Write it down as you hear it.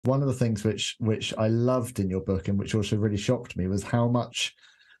One of the things which I loved in your book and which also really shocked me was how much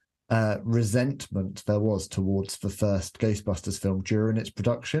resentment there was towards the first Ghostbusters film during its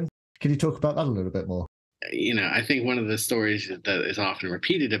production. Can you talk about that a little bit more? I think one of the stories that is often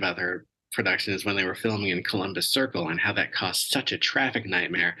repeated about their production is when they were filming in Columbus Circle and how that caused such a traffic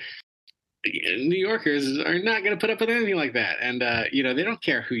nightmare. New Yorkers are not going to put up with anything like that. And, they don't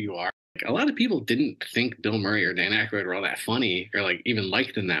care who you are. Like, a lot of people didn't think Bill Murray or Dan Aykroyd were all that funny or like even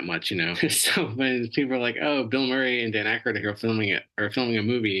liked them that much, So when people are like, oh, Bill Murray and Dan Aykroyd are here filming a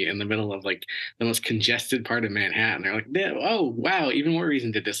movie in the middle of like the most congested part of Manhattan, they're like, oh, wow, even more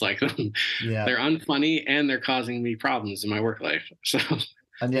reason to dislike them. Yeah. They're unfunny and they're causing me problems in my work life. So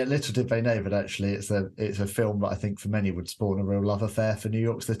And yet, little did they know, but actually, it's a film that I think for many would spawn a real love affair for New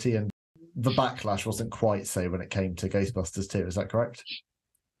York City. And the backlash wasn't quite so when it came to Ghostbusters 2. Is that correct?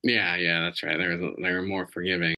 yeah, that's right. They were more forgiving.